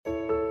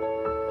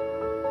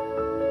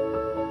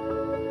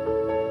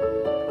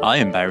I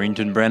am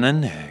Barrington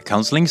Brennan,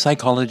 counseling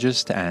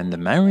psychologist and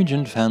marriage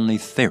and family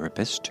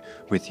therapist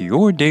with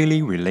your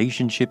daily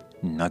relationship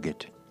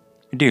nugget.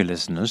 Dear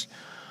listeners,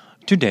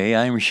 today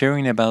I am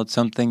sharing about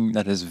something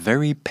that is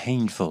very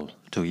painful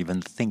to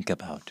even think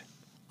about.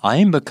 I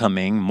am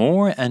becoming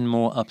more and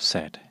more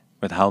upset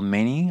with how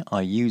many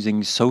are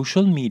using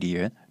social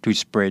media to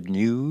spread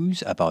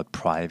news about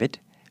private,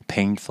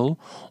 painful,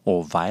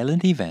 or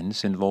violent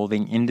events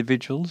involving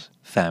individuals,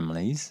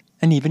 families,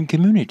 and even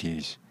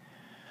communities.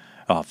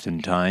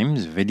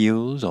 Oftentimes,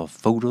 videos or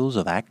photos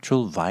of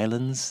actual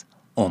violence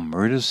or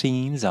murder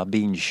scenes are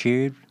being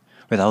shared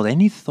without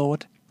any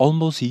thought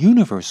almost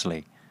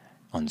universally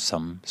on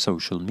some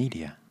social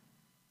media.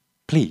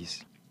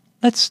 Please,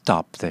 let's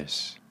stop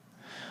this.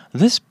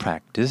 This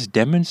practice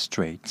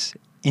demonstrates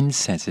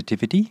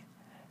insensitivity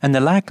and the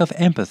lack of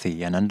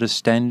empathy and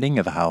understanding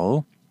of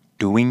how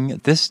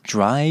doing this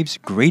drives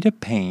greater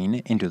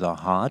pain into the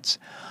hearts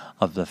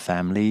of the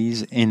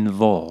families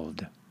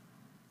involved.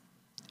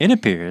 It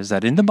appears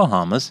that in the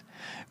Bahamas,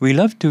 we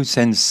love to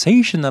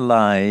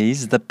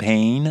sensationalize the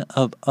pain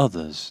of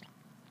others.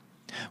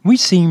 We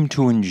seem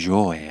to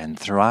enjoy and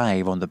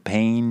thrive on the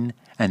pain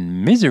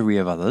and misery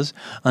of others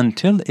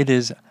until it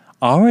is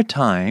our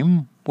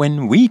time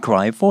when we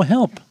cry for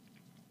help.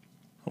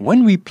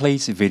 When we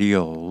place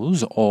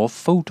videos or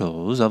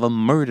photos of a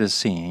murder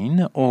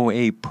scene or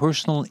a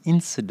personal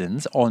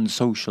incident on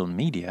social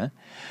media,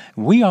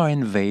 we are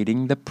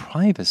invading the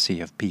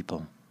privacy of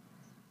people.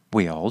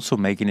 We are also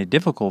making it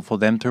difficult for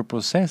them to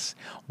process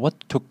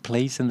what took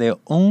place in their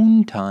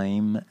own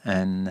time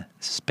and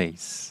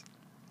space.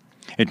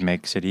 It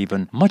makes it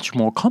even much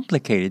more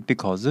complicated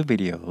because the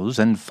videos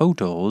and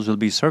photos will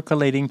be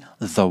circulating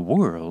the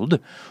world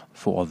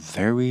for a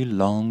very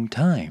long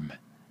time.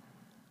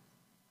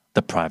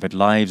 The private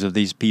lives of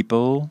these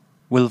people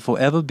will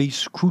forever be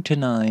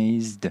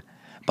scrutinized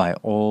by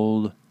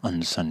all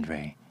and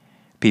sundry.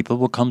 People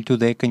will come to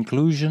their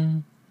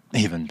conclusion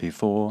even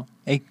before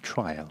a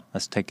trial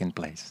has taken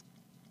place.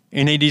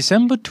 In a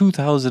December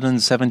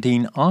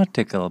 2017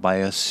 article by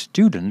a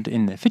student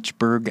in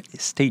Fitchburg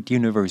State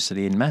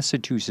University in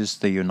Massachusetts,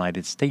 the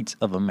United States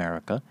of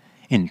America,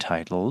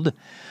 entitled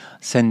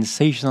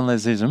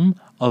Sensationalism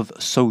of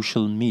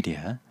Social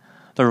Media,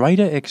 the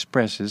writer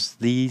expresses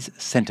these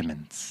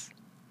sentiments.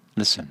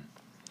 Listen.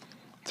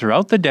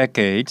 Throughout the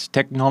decades,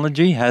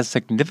 technology has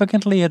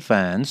significantly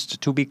advanced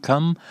to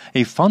become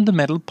a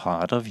fundamental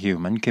part of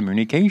human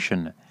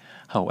communication.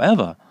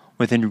 However,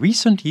 within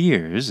recent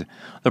years,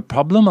 the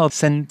problem of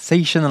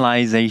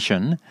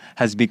sensationalization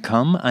has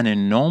become an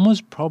enormous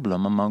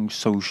problem among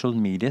social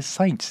media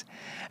sites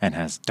and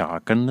has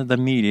darkened the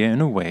media in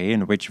a way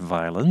in which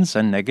violence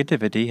and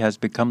negativity has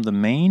become the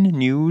main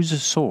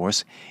news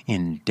source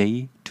in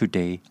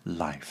day-to-day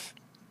life.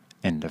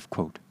 End of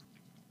quote.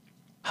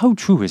 How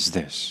true is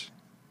this?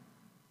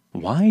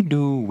 Why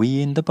do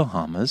we in the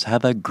Bahamas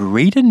have a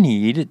greater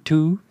need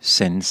to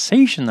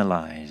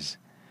sensationalize?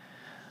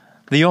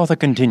 The author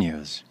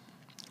continues,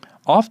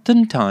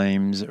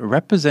 oftentimes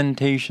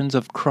representations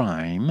of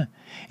crime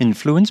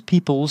influence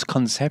people's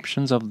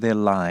conceptions of their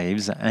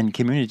lives and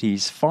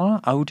communities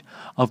far out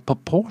of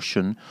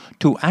proportion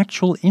to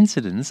actual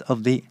incidents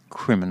of the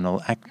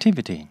criminal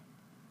activity.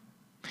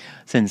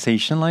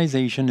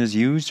 Sensationalization is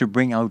used to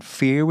bring out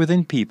fear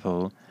within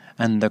people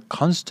and the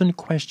constant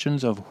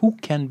questions of who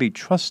can be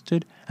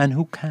trusted and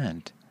who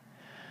can't.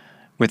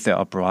 With the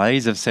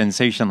uprise of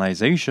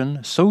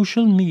sensationalization,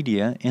 social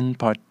media in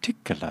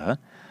particular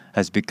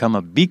has become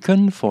a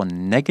beacon for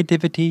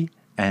negativity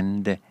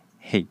and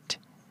hate.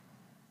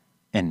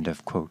 End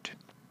of quote.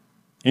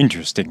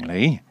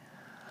 Interestingly,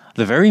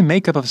 the very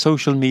makeup of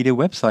social media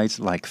websites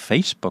like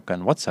Facebook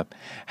and WhatsApp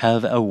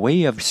have a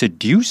way of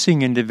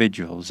seducing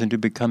individuals into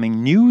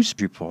becoming news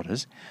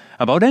reporters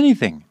about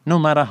anything, no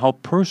matter how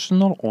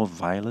personal or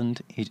violent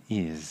it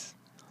is.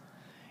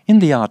 In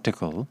the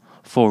article,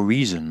 4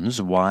 reasons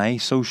why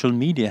social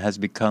media has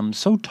become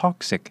so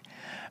toxic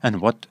and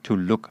what to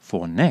look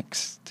for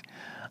next,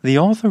 the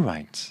author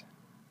writes,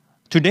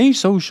 today's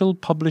social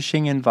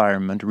publishing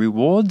environment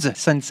rewards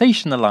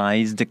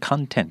sensationalized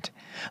content,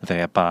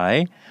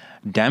 thereby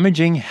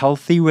damaging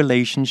healthy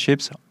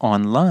relationships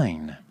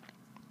online.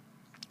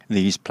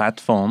 These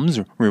platforms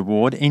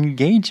reward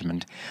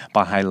engagement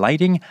by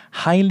highlighting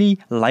highly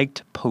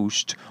liked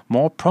posts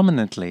more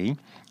prominently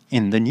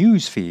in the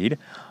news feed,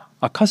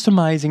 are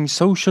customizing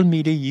social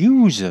media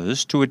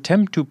users to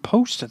attempt to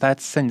post that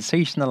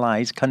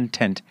sensationalized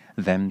content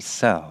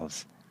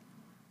themselves.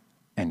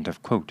 End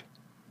of quote.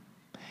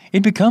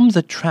 It becomes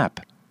a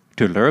trap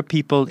to lure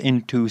people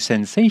into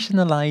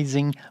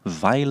sensationalizing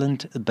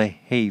violent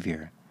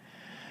behavior.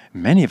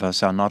 Many of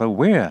us are not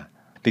aware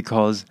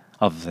because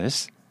of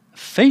this.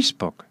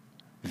 Facebook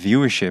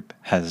viewership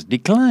has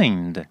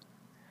declined.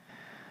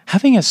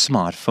 Having a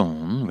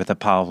smartphone with a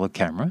powerful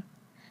camera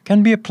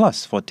can be a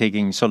plus for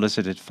taking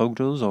solicited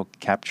photos or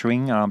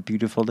capturing our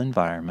beautiful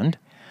environment.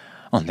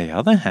 On the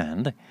other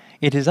hand,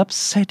 it is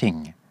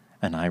upsetting,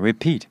 and I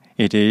repeat,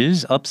 It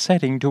is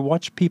upsetting to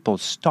watch people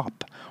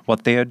stop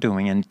what they are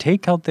doing and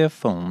take out their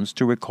phones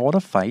to record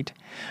a fight,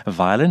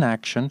 violent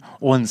action,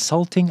 or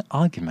insulting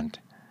argument,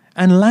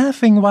 and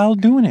laughing while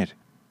doing it.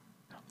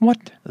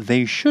 What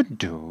they should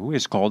do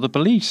is call the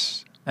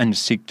police and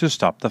seek to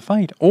stop the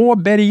fight. Or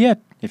better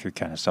yet, if you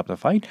cannot stop the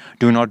fight,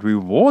 do not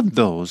reward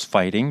those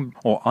fighting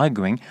or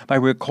arguing by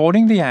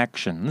recording the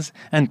actions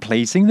and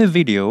placing the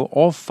video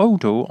or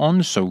photo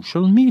on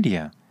social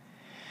media.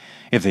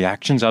 If the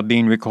actions are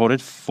being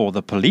recorded for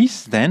the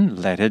police, then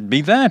let it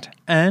be that,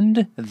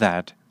 and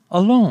that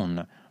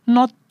alone.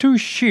 Not to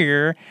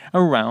share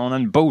around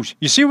and boast,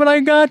 "You see what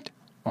I got?"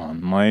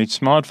 on my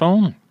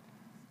smartphone.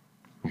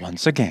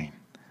 Once again,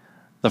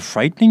 the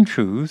frightening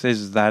truth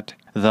is that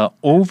the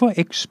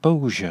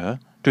overexposure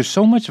to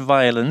so much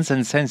violence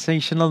and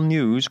sensational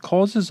news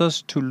causes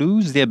us to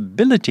lose the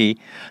ability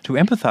to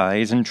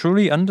empathize and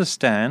truly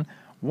understand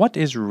what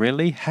is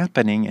really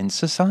happening in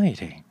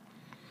society.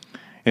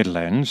 It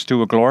lends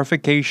to a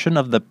glorification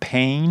of the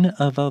pain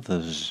of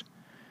others.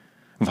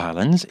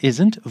 Violence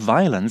isn't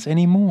violence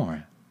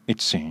anymore,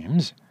 it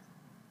seems.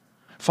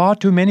 Far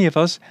too many of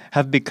us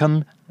have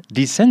become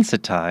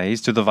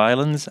desensitized to the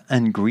violence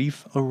and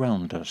grief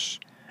around us.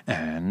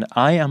 And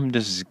I am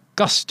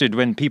disgusted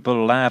when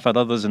people laugh at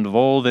others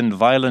involved in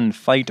violent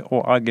fight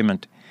or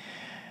argument.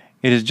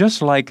 It is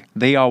just like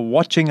they are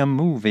watching a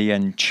movie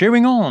and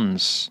cheering on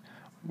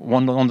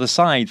the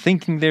side,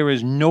 thinking there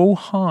is no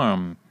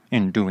harm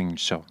in doing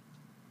so.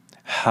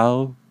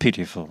 How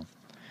pitiful.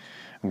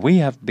 We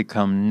have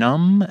become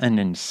numb and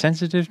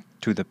insensitive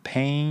to the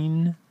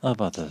pain of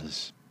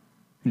others.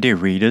 Dear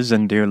readers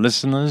and dear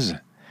listeners,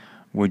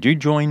 would you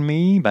join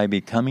me by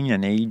becoming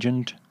an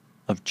agent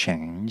of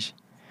change?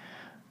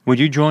 Would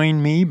you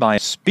join me by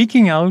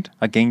speaking out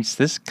against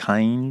this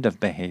kind of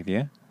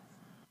behavior?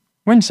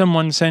 When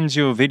someone sends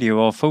you a video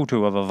or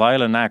photo of a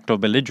violent act or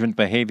belligerent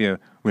behavior,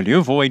 will you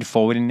avoid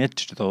forwarding it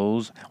to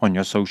those on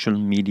your social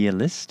media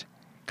list?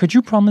 Could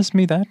you promise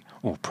me that,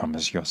 or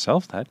promise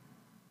yourself that?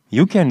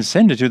 You can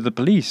send it to the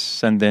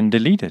police and then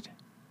delete it.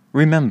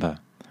 Remember,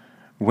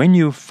 when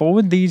you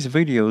forward these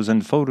videos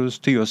and photos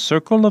to your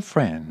circle of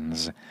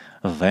friends,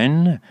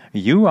 then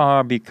you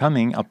are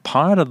becoming a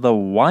part of the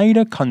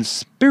wider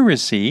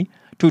conspiracy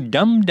to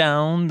dumb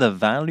down the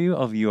value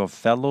of your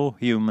fellow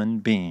human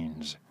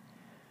beings.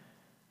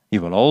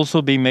 You will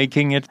also be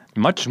making it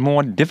much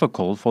more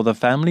difficult for the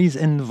families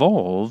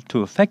involved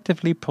to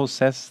effectively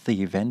process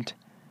the event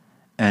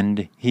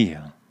and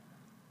heal.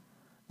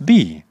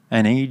 Be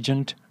an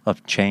agent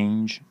of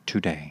change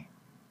today.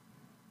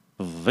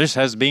 This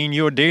has been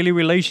your Daily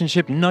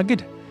Relationship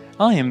Nugget.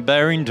 I am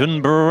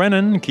Barrington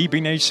Brennan,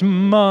 keeping a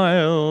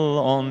smile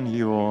on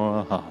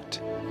your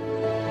heart.